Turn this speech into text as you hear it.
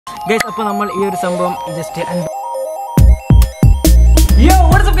Guys അപ്പോൾ നമ്മൾ ഈ ഒരു സംഭവം just Yo,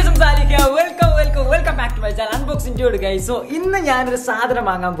 what's up guys? I'm Salik here. Welcome back to my channel Unboxing Dude guys. So, ഇന്ന് ഞാനൊരു സാധനം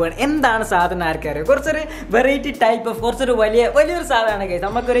വാങ്ങാൻ പോവാണ്. എന്താണ് സാധനം ആർക്കറിയാം? കുറച്ചൊരു വെറൈറ്റി ടൈപ്പ് ഓഫ് കുറച്ചൊരു വലിയൊരു സാധനമാണ് ഗൈസ്.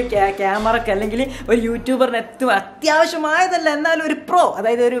 നമുക്കൊരു ക്യാമറക്ക് അല്ലെങ്കിൽ ഒരു യൂട്യൂബറിന് ഏറ്റവും അത്യാവശ്യമായതല്ല എന്നാലും ഒരു പ്രോ,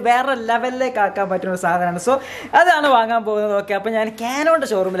 അതായത് ഒരു വേറെ ലെവലിലേക്ക് ആക്കാൻ പറ്റുന്ന ഒരു സാധനമാണ്. സോ അതാണ് വാങ്ങാൻ പോകുന്നത്. ഓക്കെ, അപ്പോൾ ഞാൻ കാനോന്റെ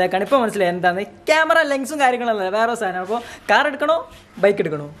ഷോറൂമിലേക്കാണ്. ഇപ്പോൾ മനസ്സിലായി എന്താണ് ക്യാമറ ലെൻസും കാര്യങ്ങളല്ല, വേറെ സാധനം. അപ്പോൾ കാർ എടുക്കണോ ബൈക്ക്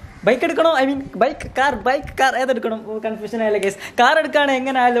എടുക്കണോ? ബൈക്ക് എടുക്കണോ, I mean bike car ഏതെടുക്കണം? Confusion ആയില്ല കേസ്. കാർ എടുക്കുകയാണെങ്കിൽ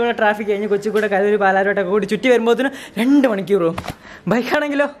എങ്ങനെ ആയാലും ഇവിടെ ട്രാഫിക് കഴിഞ്ഞ് കൊച്ചിക്കൂടെ കല്ലൂർ പാലാരോട്ടൊക്കെ കൂടി ചുറ്റി വരുമ്പോഴത്തേനും 2 മണിക്കൂറും.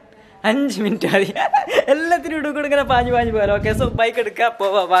 ബൈക്കാണെങ്കിലോ 5 മിനിറ്റ് മതി. എല്ലാത്തിനും ഇടുകൂടെ ഇങ്ങനെ പാഞ്ഞു പോകാം. ഓക്കെ, സോ ബൈക്ക് എടുക്കുക,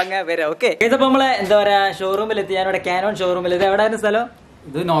 പോവാ, വാങ്ങാൻ വരാം. ഓക്കെ, ഇതിപ്പോൾ നമ്മളെ എന്താ പറയുക ഷോറൂമിലെത്തി. ഞാനിവിടെ കാനോൺ ഷോറൂമിൽ. ഇത് എവിടെയായിരുന്നു സ്ഥലം?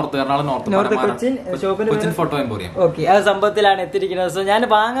 ഇത് north Cochin photo emporium. Okay, ആ സംഭവത്തിലാണ് എത്തിയിരിക്കുന്നത്. സോ ഞാൻ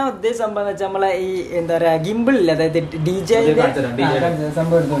വാങ്ങാൻ ഉദ്ദേശിച്ച സംഭവം എന്ന് വെച്ചാൽ നമ്മളെ ഈ എന്താ പറയാ ഗിംബിൾ ഇല്ല, അതായത് DJI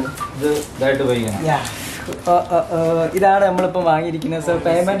സംഭവം. ഇതാണ് നമ്മളിപ്പോൾ വാങ്ങിയിരിക്കുന്നത്. സോ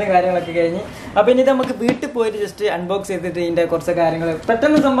പേയ്മെന്റ് കാര്യങ്ങളൊക്കെ കഴിഞ്ഞ് അപ്പൊ ഇനി നമുക്ക് വീട്ടിൽ പോയിട്ട് ജസ്റ്റ് അൺബോക്സ് ചെയ്തിട്ട് ഇതിന്റെ കുറച്ച് കാര്യങ്ങൾ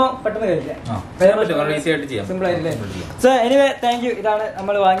പെട്ടെന്ന് കഴിക്കാം. സിമ്പിൾ ആയില്ലേ? So anyway thank you. ഇതാണ്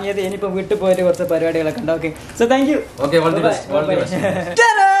നമ്മൾ വാങ്ങിയത്. ഇനിയിപ്പോ വീട്ടിൽ പോയിട്ട് കുറച്ച് പരിപാടികളൊക്കെ ഉണ്ട്. Okay, so thank you.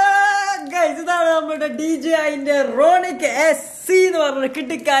 ഇതാണ് നമ്മുടെ DJIന്റെ റോണിക് SC എന്ന് പറഞ്ഞ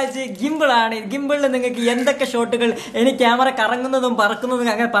കിട്ടിക്കാഴ്ച ഗിംബിളാണ്. ഗിംബിളിൽ നിങ്ങൾക്ക് എന്തൊക്കെ ഷോട്ടുകൾ, ഇനി ക്യാമറ കറങ്ങുന്നതും പറക്കുന്നതും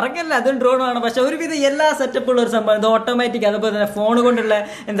അങ്ങനെ പറക്കല്ല, അതും ഡ്രോണാണ്. പക്ഷെ ഒരുവിധം എല്ലാ സെറ്റപ്പുള്ള ഒരു സംഭവം. ഇത് ഓട്ടോമാറ്റിക്, അതുപോലെ തന്നെ ഫോൺ കൊണ്ടുള്ള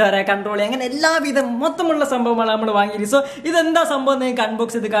എന്താ പറയുക കൺട്രോൾ, അങ്ങനെ എല്ലാവിധം മൊത്തമുള്ള സംഭവമാണ് നമ്മൾ വാങ്ങിയത്. സോ ഇതെന്താ സംഭവം നിങ്ങൾക്ക്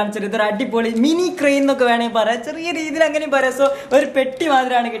അൺബോക്സ് ചെയ്ത് കാണിച്ചത്. ഇതൊരു അടിപൊളി മിനി ക്രെയിൻ എന്നൊക്കെ വേണമെങ്കിൽ പറയാം, ചെറിയ രീതിയിൽ അങ്ങനെയും പറയാം. സോ ഒരു പെട്ടി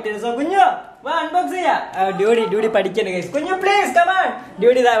മാതിരിയാണ് കിട്ടിയത്. സോ കുഞ്ഞോ വാ അൺബോക്സ് ചെയ്യാ. ഡ്യൂഡി പഠിക്കണ്ട ഗൈസ്. കുഞ്ഞു പ്ലീസ് കമാൺ.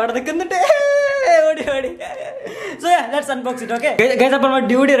 ഡ്യൂഡി ഇതാ അവിടെ നിൽക്കുന്നുണ്ട്. ഓടി. So let's unbox it. Okay guys, അപ്പോൾ നമ്മൾ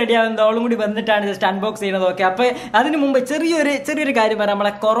ഡ്യൂഡി റെഡി ആവുന്നത് അവളും കൂടി വന്നിട്ടാണ് ജസ്റ്റ് അൺബോക്സ് ചെയ്യുന്നത്. ഓക്കെ, അപ്പോൾ അതിന് മുമ്പ് ചെറിയൊരു കാര്യം പറയാം.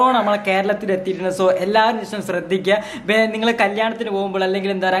 നമ്മളെ കൊറോണ നമ്മളെ കേരളത്തിൽ എത്തിയിട്ടുണ്ട്. സോ എല്ലാവരും ജസ്റ്റ് ശ്രദ്ധിക്കുക. നിങ്ങൾ കല്യാണത്തിന് പോകുമ്പോൾ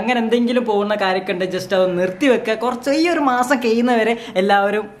അല്ലെങ്കിൽ എന്താ പറയുക അങ്ങനെ എന്തെങ്കിലും പോകുന്ന കാര്യമൊക്കെ ഉണ്ട്, ജസ്റ്റ് അത് നിർത്തി വെക്കുക. കുറച്ച് ഈ ഒരു മാസം കഴിയുന്നവരെ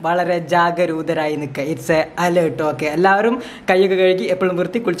എല്ലാവരും വളരെ ജാഗരൂകരായി നിൽക്കുക. It's A alert. ഓക്കെ, എല്ലാവരും കൈയൊക്കെ കഴുകി എപ്പോഴും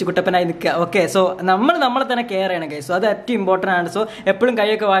വൃത്തി കുളിച്ച് കുട്ടപ്പനായി നിൽക്കുക. ഓക്കെ, സോ നമ്മളെ തന്നെ കെയർ ചെയ്യണം ഗൈസ്. സോ അത് ഏറ്റവും ഇമ്പോർട്ടൻ്റ് ആണ്. സോ എപ്പോഴും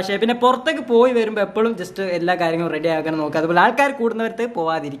കൈയൊക്കെ വാഷ് ചെയ്യുക. പിന്നെ പുറത്തേക്ക് പോയി വരുമ്പോൾ എപ്പോഴും ജസ്റ്റ് എല്ലാ കാര്യങ്ങളും റെഡി ആക്കാൻ നോക്കുക. അതുപോലെ ആൾക്കാർ കൂടുന്നവർക്ക്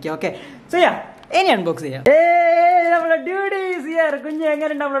പോവാതിരിക്കുക. ഓക്കെ, സോ ഇനി അൺബോക്സ് ചെയ്യാം. നമ്മുടെ ഡ്യൂഡീസ് ഹിയർ. കുഞ്ഞ്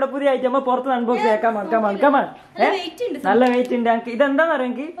എങ്ങനെയുണ്ട് നമ്മളുടെ പുതിയ ഐറ്റം? നമ്മൾ പുറത്ത് അൺബോക്സ് ചെയ്യാം. കമാൺ. നല്ല വെയിറ്റ് ഉണ്ട്. ഇതെന്താന്ന് അറിയാം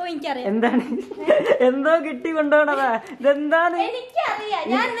എനിക്ക്? എന്താണ്? എന്തോ കിട്ടി കൊണ്ടുപോണതാ. ഇതെന്താണ്?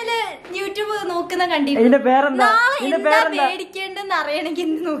 യൂട്യൂബ് നോക്കുന്ന കണ്ടി. ഇതിന്റെ പേരെന്താ?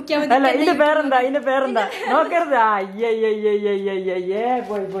 അല്ല, ഇതിന്റെ പേരെന്താ? നോക്കരുത്. അയ്യേ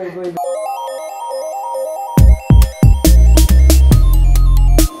പോയി.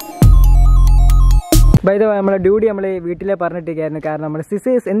 ബൈ ദ വേ നമ്മളെ ഡ്യൂട്ടി നമ്മൾ വീട്ടിലെ പറഞ്ഞിട്ടേക്കായിരുന്നു. കാരണം നമ്മൾ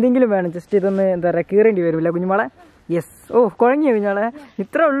സിസേഴ്സ് എന്തെങ്കിലും വേണം, ജസ്റ്റ് ഇതൊന്ന് എന്താ പറയുക കീറേണ്ടി വരുമില്ല കുഞ്ഞുമോളെ. യെസ്. ഓ കുഴങ്ങിയ കുഞ്ഞോളെ,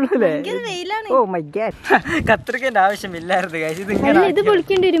 ഇത്ര ഉള്ളൂല്ലേ? Oh my God, കത്രിക്കേണ്ട ആവശ്യമില്ലായിരുന്നു guys.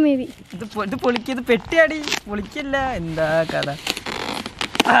 ഇത് പൊളിക്കത് പെട്ടിയാടി പൊളിക്കില്ല. എന്താ കഥ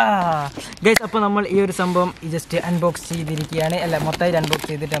ഗൈസ്. അപ്പോൾ നമ്മൾ ഈ ഒരു സംഭവം ജസ്റ്റ് അൺബോക്സ് ചെയ്തിരിക്കുകയാണ്. അല്ല, മൊത്തമായിട്ട് അൺബോക്സ്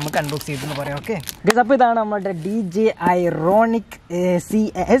ചെയ്തിട്ട് നമുക്ക് അൺബോക്സ് ചെയ്തെന്ന് പറയാം. ഓക്കെ ഗൈസ്, അപ്പോൾ ഇതാണ് നമ്മുടെ DJI റോണിക് SC.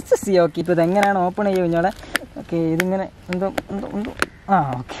 ഓക്കെ, ഇപ്പോൾ ഇതെങ്ങനെയാണ് ഓപ്പൺ ചെയ്യുക കുഞ്ഞോളെ? ഓക്കെ, ഇതിങ്ങനെ എന്തോ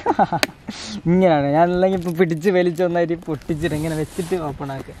ഓക്കെ ഇങ്ങനെയാണ്. ഞാൻ അല്ലെങ്കിൽ ഇപ്പോൾ പിടിച്ച് വലിച്ചൊന്നായിട്ട് പൊട്ടിച്ചിട്ട് ഇങ്ങനെ വെച്ചിട്ട് ഓപ്പൺ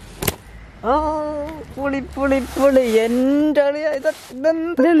ആക്കുക. ഓ പൊളി. എൻ്റെ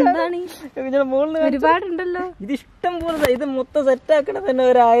ഒരുപാടുണ്ടല്ലോ. ഇത് ഇഷ്ടം പോലെ. ഇത് മൊത്തം സെറ്റാക്കണത് തന്നെ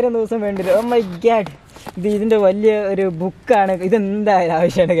 1000 ദിവസം വേണ്ടി വരും. ഓ മൈ ഗാഡ്, ഇതിന്റെ വലിയ ഒരു ബുക്കാണ്. ഇതെന്തായാലും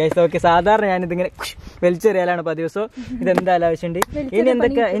ആവശ്യമാണ് ഗൈസ്. ഓക്കെ, സാധാരണ ഞാനിതിങ്ങനെ വലിച്ചെറിയാലാണ് പതിവ്. സോ ഇതെന്തായാലും ആവശ്യമുണ്ട്. ഇനി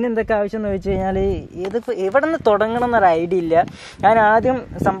എന്തൊക്കെ ആവശ്യം എന്ന് വെച്ച് കഴിഞ്ഞാൽ ഇതിപ്പോൾ എവിടെ നിന്ന് തുടങ്ങണം എന്നൊരു ഐഡിയ ഇല്ല. ഞാൻ ആദ്യം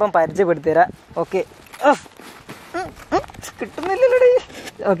സംഭവം പരിചയപ്പെടുത്തിത്തരാം. ഓക്കെ, കിട്ടുന്നില്ലല്ലോ.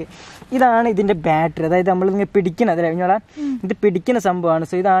 ഓക്കെ, ഇതാണ് ഇതിന്റെ ബാറ്ററി. അതായത് നമ്മളിങ്ങനെ പിടിക്കുന്നത് കഴിഞ്ഞോളാം, ഇത് പിടിക്കുന്ന സംഭവമാണ്.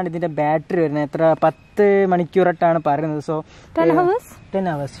 സോ ഇതാണ് ഇതിന്റെ ബാറ്ററി വരുന്നത്. എത്ര 10 മണിക്കൂറായിട്ടാണ് പറയുന്നത്. So 10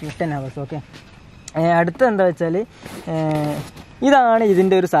 hours. ഓക്കെ, അടുത്ത എന്താ വെച്ചാൽ ഇതാണ്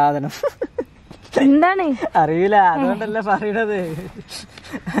ഇതിന്റെ ഒരു സാധനം. എന്താണ് അറിയില്ല, അതുകൊണ്ടല്ല പറയണത്.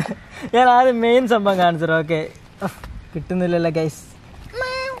 ഞാൻ ആദ്യം മെയിൻ സംഭവം കാണിച്ചത്. ഓക്കെ, കിട്ടുന്നില്ലല്ലോ ഗൈസ്,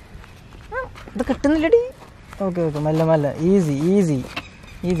 ഇത് കിട്ടുന്നില്ലടി. ഓക്കെ, മെല്ലെ ഈസി.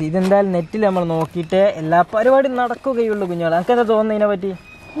 ഇതെന്തായാലും നെറ്റിൽ നമ്മൾ നോക്കിയിട്ട് എല്ലാ പരിപാടിയും നടക്കുകയുള്ളൂ കുഞ്ഞോളെ. എനിക്കെന്താ തോന്നുന്നു ഇതിനെ പറ്റി?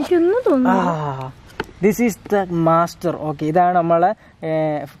 This is the master. Okay, ഇതാണ് നമ്മളെ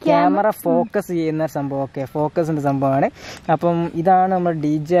ക്യാമറ ഫോക്കസ് ചെയ്യുന്ന സംഭവം. ഓക്കെ, ഫോക്കസിന്റെ സംഭവമാണ്. അപ്പം ഇതാണ് നമ്മുടെ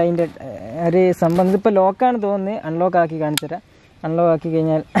DJIന്റെ ഒരു സംഭവം. ഇതിപ്പോൾ ലോക്കാണ് തോന്നുന്നത്. അൺലോക്ക് ആക്കി കാണിച്ചുതരാം. അൺലോക്ക് ആക്കി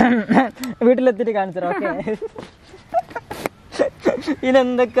കഴിഞ്ഞാൽ വീട്ടിലെത്തിയിട്ട് കാണിച്ചുതരാം. ഓക്കെ,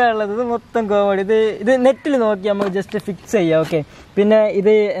 ഇതിനെന്തൊക്കെയാ ഉള്ളത്? ഇത് മൊത്തം കോമഡി. ഇത് നെറ്റിൽ നോക്കി നമുക്ക് ജസ്റ്റ് ഫിക്സ് ചെയ്യാം. ഓക്കെ, പിന്നെ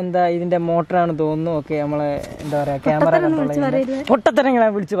ഇത് എന്താ ഇതിന്റെ മോട്ടറാണ് തോന്നുന്നു. ഓക്കെ, നമ്മളെ എന്താ പറയാ ക്യാമറ കൺട്രോൾ ചെയ്യുന്നത് പൊട്ടത്തരങ്ങളെ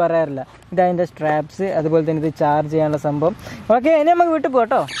വിളിച്ച് പറയാറില്ല. ഇത് അതിന്റെ സ്ട്രാപ്സ്, അതുപോലെ തന്നെ ഇത് ചാർജ് ചെയ്യാനുള്ള സംഭവം. ഓക്കെ, ഇനി നമുക്ക് വീട്ടിൽ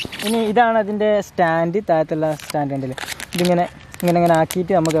പോട്ടോ. ഇനി ഇതാണ് അതിന്റെ സ്റ്റാൻഡ്, താഴത്തുള്ള സ്റ്റാൻഡ് ഉണ്ടല്ലേ, ഇതിങ്ങനെ ഇങ്ങനെ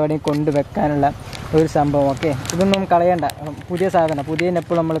ആക്കിയിട്ട് നമുക്ക് എവിടെയും കൊണ്ടുവെക്കാനുള്ള ഒരു സംഭവം. ഓക്കെ, ഇതൊന്നും കളയണ്ട, പുതിയ സാധനം. പുതിയ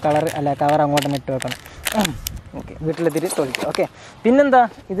എപ്പോഴും നമ്മൾ കവർ അങ്ങോട്ട് ഇട്ട് വെക്കണം. ഓക്കെ, വീട്ടിലെത്തിയിട്ട് തൊളിക്കുക. ഓക്കെ, പിന്നെന്താ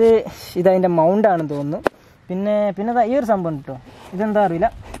ഇതതിൻ്റെ മൗണ്ടാണെന്ന് തോന്നുന്നു. പിന്നെ ഈ ഒരു സംഭവം കേട്ടോ, ഇതെന്താ അറിയില്ല,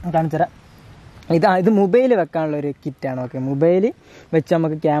 കാണിച്ചു തരാം. ഇത് മൊബൈൽ വെക്കാനുള്ള ഒരു കിറ്റാണ്. ഓക്കെ, മൊബൈൽ വെച്ച്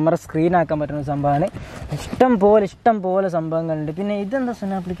നമുക്ക് ക്യാമറ സ്ക്രീൻ ആക്കാൻ പറ്റുന്ന സംഭവമാണ്. ഇഷ്ടം പോലെ സംഭവങ്ങളുണ്ട്. പിന്നെ ഇതെന്താ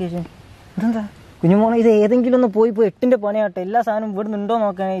സുന ആപ്ലിക്കേഷൻ? ഇതെന്താ കുഞ്ഞുമോനെ? ഇത് ഏതെങ്കിലും ഒന്ന് പോയി 8ന്റെ പണിയാട്ടെ. എല്ലാ സാധനവും ഇവിടെ നിന്നുണ്ടോ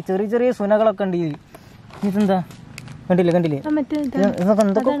നോക്കാൻ. ചെറിയ സുനകളൊക്കെ ഉണ്ട്. ഇതെന്താ? കണ്ടില്ലേ ഇതൊക്കെ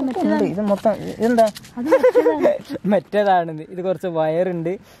എന്തൊക്കെ ഉണ്ട്? ഇത് മൊത്തം ഇതെന്താ? മറ്റേതാണിത്. ഇത് കുറച്ച്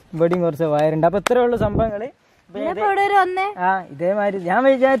വയറുണ്ട്, ഇവിടെയും കുറച്ച് വയറുണ്ട്. അപ്പൊ ഇത്രയുള്ള സംഭവങ്ങള് ഇതേമാതിരി ഞാൻ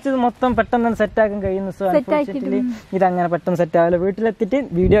വിചാരിച്ചത് മൊത്തം പെട്ടെന്ന് സെറ്റാക്കാൻ കഴിയുന്നു. സോ അൺഫോർച്യൂനേറ്റ്ലി ഇതങ്ങനെ പെട്ടെന്ന് സെറ്റ് ആവില്ല. വീട്ടിലെത്തിയിട്ട്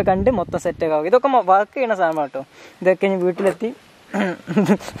വീഡിയോ കണ്ട് മൊത്തം സെറ്റ് ആവും. ഇതൊക്കെ വർക്ക് ചെയ്യണ സാധനം കേട്ടോ. ഇതൊക്കെ ഞാൻ വീട്ടിലെത്തി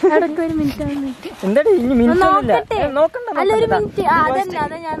എന്താടി ഇനി മിനിറ്റ് നോക്കണ്ട.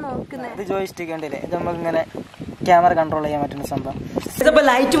 ഇത് ജോയിസ്റ്റിക് ഉണ്ടല്ലേ, ഇത് നമുക്കിങ്ങനെ ക്യാമറ കൺട്രോൾ ചെയ്യാൻ പറ്റുന്ന സംഭവം. ഇതിപ്പോ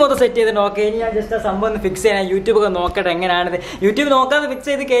ലൈറ്റ് മൊത്തം സെറ്റ് ചെയ്തിട്ടുണ്ട്. ഓക്കെ, ഇനി ഞാൻ ജസ്റ്റ് ആ സംഭവം ഒന്ന് ഫിക്സ് ചെയ്യാൻ യൂട്യൂബ് ഒക്കെ നോക്കട്ടെ എങ്ങനെയാണിത്. യൂട്യൂബ് നോക്കാതെ ഫിക്സ്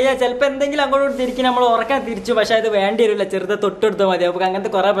ചെയ്ത് കഴിഞ്ഞാൽ ചിലപ്പോൾ എന്തെങ്കിലും അങ്ങോട്ട് തിരിക്കും, നമ്മൾ ഉറക്കാൻ തിരിച്ചു. പക്ഷേ അത് വേണ്ടി വരില്ല, ചെറുതെ തൊട്ടെടുത്താൽ മതി. അപ്പോൾ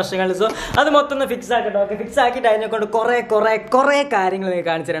അങ്ങനത്തെ കുറേ പ്രശ്നങ്ങൾ. സോ അത് മൊത്തം ഒന്ന് ഫിക്സ് ആക്കട്ടെ. ഓക്കെ, ഫിക്സ് ആക്കിയിട്ട് അതിനെ കൊണ്ട് കുറേ കാര്യങ്ങൾ നിങ്ങൾക്ക്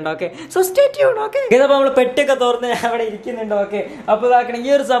കാണിച്ചിട്ടുണ്ട്. Okay, so stay tuned. Okay, ഇതിപ്പോൾ നമ്മൾ പെട്ടൊക്കെ തുറന്ന് അവിടെ ഇരിക്കുന്നുണ്ട്. ഓക്കെ, അപ്പോൾ ഇതാക്കണം. ഈ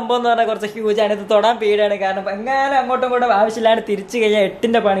ഒരു സംഭവം എന്ന് പറഞ്ഞാൽ കുറച്ച് ഹ്യൂജ് ആണ്. ഇത് തൊടാൻ പേടിയാണ്, കാരണം എങ്ങനെ അങ്ങോട്ടും ഇങ്ങോട്ടും ആവശ്യമില്ലാണ്ട് തിരിച്ചു കഴിഞ്ഞാൽ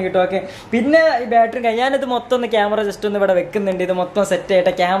 8ന്റെ പണി കിട്ടും. ഓക്കെ, പിന്നെ ഈ ബാറ്ററി ഞാനിത് മൊത്തം ഒന്ന് ക്യാമറ ജസ്റ്റ് ഒന്ന് ഇവിടെ വെക്കുന്നുണ്ട്. ഇത് മൊത്തം സെറ്റ്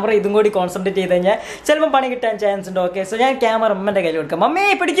ആയിട്ട് ക്യാമറ ഇതും കൂടി കോൺസെൻട്രേറ്റ് ചെയ്ത് കഴിഞ്ഞാൽ ചിലപ്പോൾ പണി കിട്ടാൻ ചാൻസ് ഉണ്ട്. ഓക്കെ, സോ ഞാൻ ക്യാമറ അമ്മന്റെ കയ്യിൽ കൊടുക്കാം. മമ്മി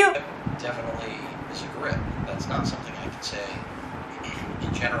പിടിക്കൂ.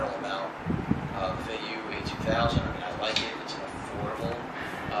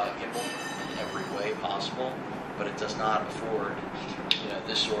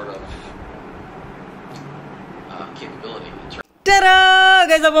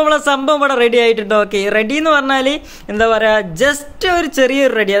 അപ്പോൾ നമ്മളെ സംഭവം ഇവിടെ റെഡി ആയിട്ടുണ്ട്. ഓക്കെ, റെഡി എന്ന് പറഞ്ഞാൽ എന്താ പറയുക, ജസ്റ്റ് ഒരു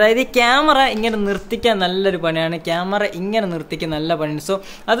ചെറിയൊരു റെഡി. അതായത് ഈ ക്യാമറ ഇങ്ങനെ നിർത്തിക്കാൻ നല്ലൊരു പണിയാണ്. ക്യാമറ ഇങ്ങനെ നിർത്തിക്കാൻ നല്ല പണിയാണ്. സോ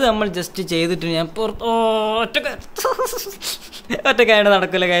അത് നമ്മൾ ജസ്റ്റ് ചെയ്തിട്ട് ഞാൻ ഒറ്റക്കായിട്ട്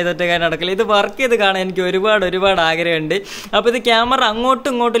നടക്കില്ല. ഇത് വർക്ക് ചെയ്ത് കാണാൻ എനിക്ക് ഒരുപാട് ആഗ്രഹമുണ്ട്. അപ്പോൾ ഇത് ക്യാമറ അങ്ങോട്ടും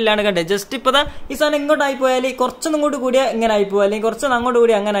ഇങ്ങോട്ടും ഇല്ലാണ്ട് കണ്ടേ, ജസ്റ്റ് ഇപ്പോൾ ഈ സാധനം ഇങ്ങോട്ടായി പോയാൽ കുറച്ചൊന്നും ഇങ്ങോട്ട് കൂടിയാൽ ഇങ്ങനെ ആയിപ്പോകും, അല്ലെങ്കിൽ കുറച്ചൊന്നും അങ്ങോട്ട്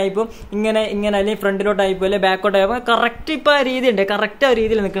കൂടി അങ്ങനെ ആയിപ്പോകും, ഇങ്ങനെ അല്ലെങ്കിൽ ഫ്രണ്ടിലോട്ടായി പോലെ ബാക്കോട്ടായി പോകും. കറക്റ്റ് ഇപ്പോൾ ആ രീതി ഉണ്ട്, കറക്റ്റ് ആ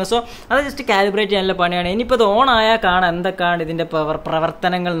രീതിയിൽ നിൽക്കണം. സോ അത് ജസ്റ്റ് കാലിബ്രേറ്റ് ചെയ്യാനുള്ള പണിയാണ്. ഇനിയിപ്പോൾ ഇത് ഓൺ ആയാൽ കാണാം എന്തൊക്കെയാണ് ഇതിൻ്റെ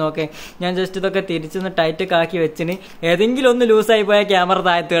പ്രവർത്തനങ്ങൾ നോക്കേ. ഞാൻ ജസ്റ്റ് ഇതൊക്കെ തിരിച്ചൊന്ന് ടൈറ്റൊക്കെ ആക്കി വെച്ചിന്. ഏതെങ്കിലും ഒന്ന് ലൂസായി പോയാൽ ക്യാമറ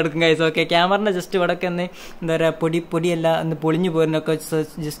താഴത്ത് കിടക്കും ഗൈസ്. ഓക്കെ, ക്യാമറിൻ്റെ ജസ്റ്റ് ഇവിടെയൊക്കെ ഒന്ന് എന്താ പറയുക പൊടിയല്ല ഒന്ന് പൊളിഞ്ഞു പോരുന്നൊക്കെ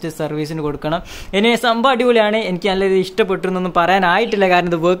ജസ്റ്റ് സർവീസിന് കൊടുക്കണം. ഇനി സംഭവം അടിപൊളിയാണ്, എനിക്ക് നല്ലത് ഇഷ്ടപ്പെട്ടിരുന്നൊന്നും പറയാനായിട്ടില്ല,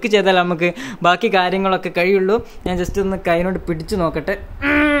 കാരണം ഇത് വർക്ക് ചെയ്താൽ നമുക്ക് ബാക്കി കാര്യങ്ങളൊക്കെ കഴിയുള്ളൂ. ഞാൻ ജസ്റ്റ് ഒന്ന് കൈനോട് പിടിച്ചു നോക്കട്ടെ.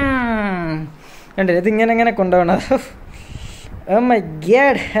 കണ്ടില്ലേ, ഇതിങ്ങനെ കൊണ്ടുപോകണം. Oh my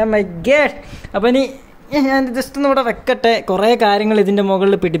ഗേഡ്. അപ്പം ഇനി ഞാൻ ജസ്റ്റ് ഒന്ന് ഇവിടെ വെക്കട്ടെ. കുറേ കാര്യങ്ങൾ ഇതിൻ്റെ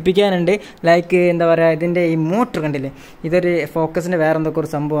മുകളിൽ പിടിപ്പിക്കാനുണ്ട്. ലൈക്ക് എന്താ പറയുക, ഇതിൻ്റെ ഈ മോട്ടർ കണ്ടില്ലേ, ഇതൊരു ഫോക്കസിൻ്റെ വേറെ എന്തൊക്കെ ഒരു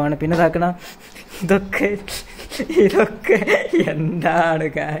സംഭവമാണ്. പിന്നെ ഇതാക്കണം, ഇതൊക്കെ എന്താണ്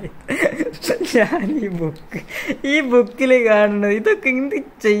കാര്യം? ഞാൻ ഈ ബുക്കിൽ കാണുന്നത് ഇതൊക്കെ എന്ത്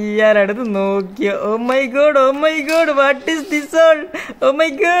ചെയ്യാനാണ്? ഇത് നോക്കിയോ? Oh my God what is this all? Oh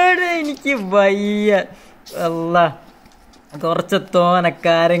my God, എനിക്ക് വയ്യ. അല്ലാ, കുറച്ച്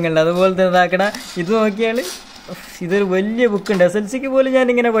തോനക്കാര്യങ്ങളുണ്ട്. അതുപോലെ തന്നെ ഇതാക്കണ ഇത് നോക്കിയാൽ ഇതൊരു വലിയ ബുക്കുണ്ട്. SLCക്ക് പോലും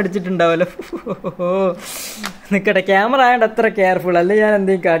ഞാനിങ്ങനെ പഠിച്ചിട്ടുണ്ടാവല്ലോ. നിൽക്കട്ടെ, ക്യാമറ ആയതുകൊണ്ട് അത്ര കെയർഫുൾ അല്ലേ, ഞാൻ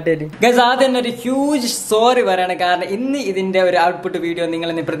എന്തെങ്കിലും കാട്ടിയാലും. ഗൈസ്, ആദ്യം തന്നെ ഒരു ഹ്യൂജ് സോറി പറയാണ്, കാരണം ഇന്ന് ഇതിൻ്റെ ഒരു ഔട്ട്പുട്ട് വീഡിയോ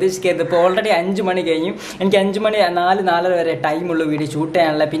നിങ്ങളിന്ന് പ്രതീക്ഷിക്കരുത്. ഇപ്പോൾ ഓൾറെഡി 5 മണി കഴിഞ്ഞു. എനിക്ക് 5 മണി 4:30 വരെ ടൈമുള്ള വീഡിയോ ഷൂട്ട്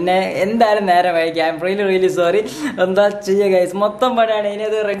ചെയ്യാനുള്ള. പിന്നെ എന്തായാലും നേരെ വൈകി. I am really sorry. എന്താ ചെയ്യുക ഗൈസ്, മൊത്തം പണിയാണ്. ഇനി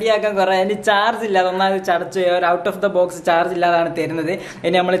അത് റെഡിയാക്കാൻ കുറേ, അതിന് ചാർജ് ഇല്ല. ഒന്നാമത് ചടച്ച് ഒരു out of the box charge ഇല്ലാതാണ് തരുന്നത്.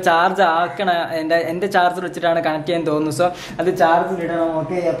 ഇനി നമ്മൾ ചാർജ് ആക്കണം. എൻ്റെ ചാർജർ വെച്ചിട്ടാണ് കണക്ട് ചെയ്യാൻ തോന്നുന്നു. സോ അത് ചാർജിലിടണം.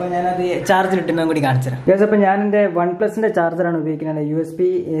 ഓക്കെ, അപ്പോൾ ഞാനത് ചാർജിലിട്ടുന്നതും കൂടി കാണിച്ചു തരാം ഗൈസ്. അപ്പോൾ ഞാൻ എൻ്റെ OnePlusന്റെ ചാർജറാണ് ഉപയോഗിക്കുന്നത്.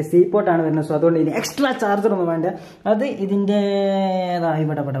 USB-C പോർട്ടാണ് വരുന്നത്. സോ അതുകൊണ്ട് ഇനി എക്സ്ട്രാ ചാർജർ ഒന്നും വേണ്ട. അത് ഇതിൻ്റെ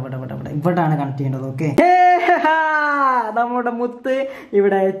ഇവിടെയാണ് കണക്ട് ചെയ്യേണ്ടത്. ഓക്കെ, നമ്മുടെ മുത്ത്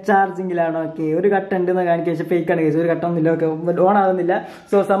ഇവിടെ ചാർജിങ്ങിലാണ്. ഓക്കെ, ഒരു കട്ട ഉണ്ടെന്ന് കാണിക്കുക, പക്ഷെ ഫേക്ക് ആണ്, ഒരു കട്ട ഒന്നുമില്ല. ഓക്കെ, ഓൺ ആവുന്നില്ല.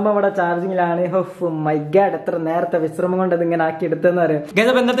 സോ സംഭവം ഇവിടെ ചാർജിങ്ങിലാണ്. മൈ ഗാഡ്, എത്ര നേരത്തെ വിശ്രമം കൊണ്ട് അത് ഇങ്ങനെ ആക്കി എടുത്തെന്ന് പറയാം.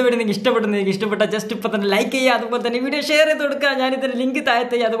 ഇന്നത്തെ വീഡിയോ നിങ്ങൾക്ക് ഇഷ്ടപ്പെട്ട ജസ്റ്റ് ഇപ്പൊ തന്നെ ലൈക്ക് ചെയ്യുക, അതുപോലെ തന്നെ വീഡിയോ ഷെയർ ചെയ്ത് കൊടുക്കുക. ഞാൻ ഇതിന്റെ ലിങ്ക്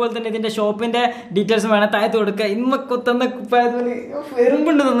താഴത്ത്, അതുപോലെ തന്നെ ഇതിന്റെ ഷോപ്പിന്റെ ഡീറ്റെയിൽസ് വേണം താഴത്ത് കൊടുക്കുക. ഇമ്മക്കൊത്തന്ന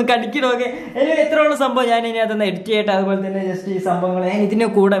എറുമ്പുണ്ട് ഒന്ന് കടിക്കണമൊക്കെ. എനിക്ക് എത്രയുള്ള സംഭവം ഞാൻ ഇനി അതൊന്ന് എഡിറ്റ് ചെയ്യട്ടെ. അതുപോലെ തന്നെ ജസ്റ്റ് ഈ സംഭവങ്ങൾ ഞാൻ ഇതിന്റെ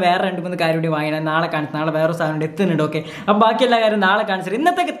കൂടെ വേറെ 2-3 കാര്യം കൂടി വാങ്ങിയാൽ നാളെ കാണിച്ചു. നാളെ വേറെ സാധനം എത്തുന്നുണ്ട്. ഓക്കെ, അപ്പൊ ബാക്കി എല്ലാ കാര്യം നാളെ കാണിച്ചത്.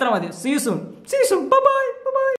 ഇന്നത്തേക്ക് ഇത്ര മതി. See you soon. ബൈ.